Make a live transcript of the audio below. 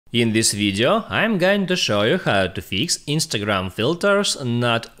In this video, I'm going to show you how to fix Instagram filters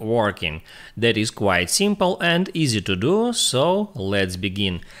not working. That is quite simple and easy to do, so let's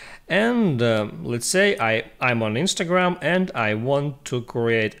begin. And let's say I'm on Instagram and I want to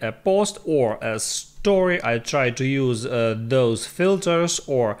create a post or a story. I try to use those filters,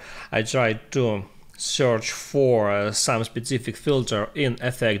 or I try to search for some specific filter in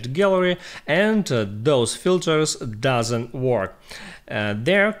effect gallery, and those filters doesn't work.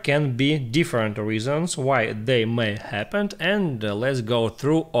 There can be different reasons why they may happen, and let's go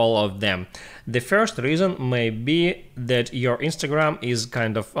through all of them. The first reason may be that your Instagram is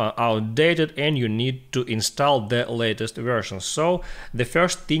kind of outdated and you need to install the latest version. So the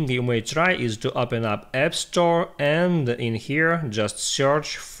first thing you may try is to open up App Store, and in here just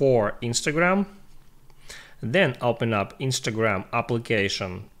search for Instagram. Then open up Instagram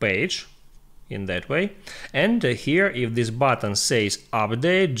application page in that way, and here if this button says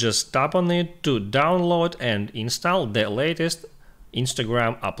update, just tap on it to download and install the latest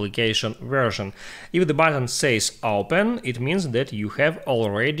Instagram application version. If the button says open, it means that you have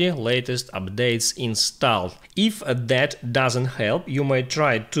already latest updates installed. If that doesn't help, you may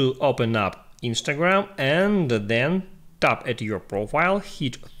try to open up Instagram and then tap at your profile,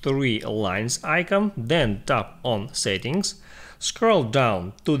 hit three lines icon, then tap on settings, scroll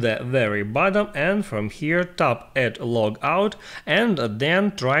down to the very bottom, and from here tap at logout, and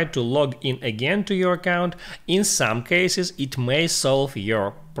then try to log in again to your account. In some cases it may solve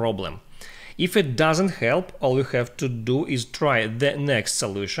your problem. If it doesn't help, all you have to do is try the next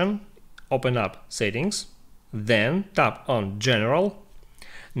solution. Open up settings, then tap on general.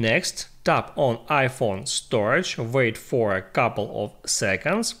 Next, tap on iPhone storage, wait for a couple of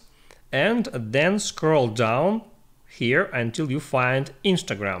seconds, and then scroll down here until you find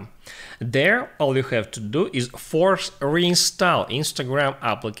Instagram. There, all you have to do is force reinstall Instagram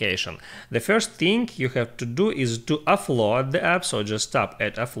application. The first thing you have to do is to offload the app, so just tap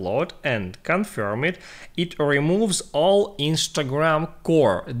at offload and confirm it. It removes all Instagram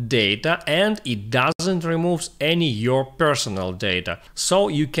core data and it doesn't remove any your personal data. So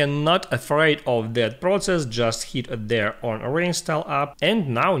you cannot afraid of that process, just hit there on reinstall app, and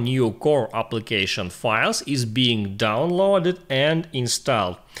now new core application files is being downloaded and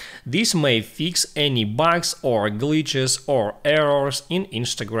installed. This may fix any bugs or glitches or errors in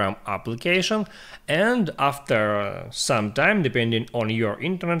Instagram application, and after some time, depending on your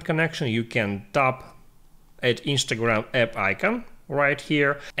internet connection, you can tap at Instagram app icon right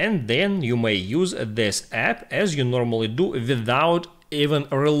here, and then you may use this app as you normally do without even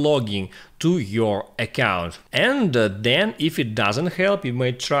relogging to your account. And then if it doesn't help, you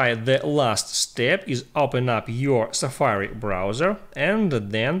may try the last step, is open up your Safari browser and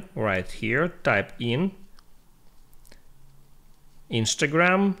then right here type in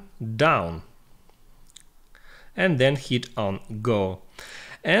Instagram down and then hit on go.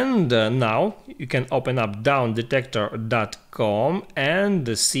 And now you can open up downdetector.com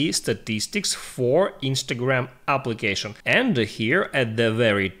and see statistics for Instagram application. And here at the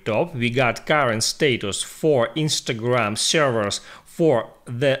very top we got current status for Instagram servers. For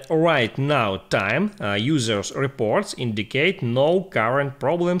the right now time, users reports indicate no current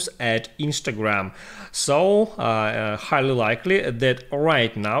problems at Instagram. So highly likely that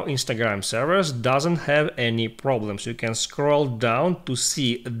right now Instagram servers doesn't have any problems. You can scroll down to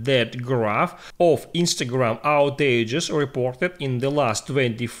see that graph of Instagram outages reported in the last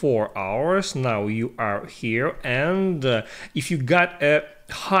 24 hours. Now you are here, and if you got a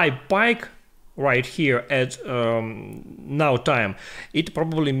high spike right here at now time, it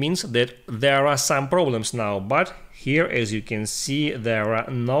probably means that there are some problems now, but here as you can see there are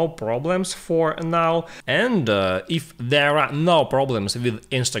no problems for now. And if there are no problems with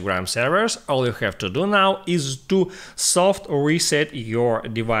Instagram servers, all you have to do now is to soft reset your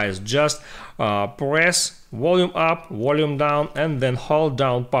device. Just press volume up, volume down, and then hold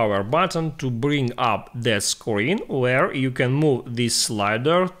down power button to bring up that screen where you can move this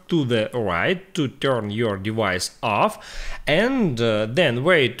slider to the right to turn your device off, and then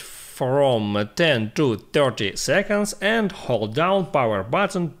wait from 10 to 30 seconds and hold down power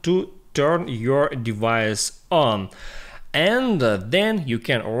button to turn your device on. And then you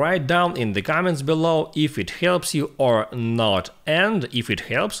can write down in the comments below if it helps you or not. And if it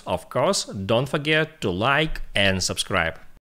helps, of course, don't forget to like and subscribe.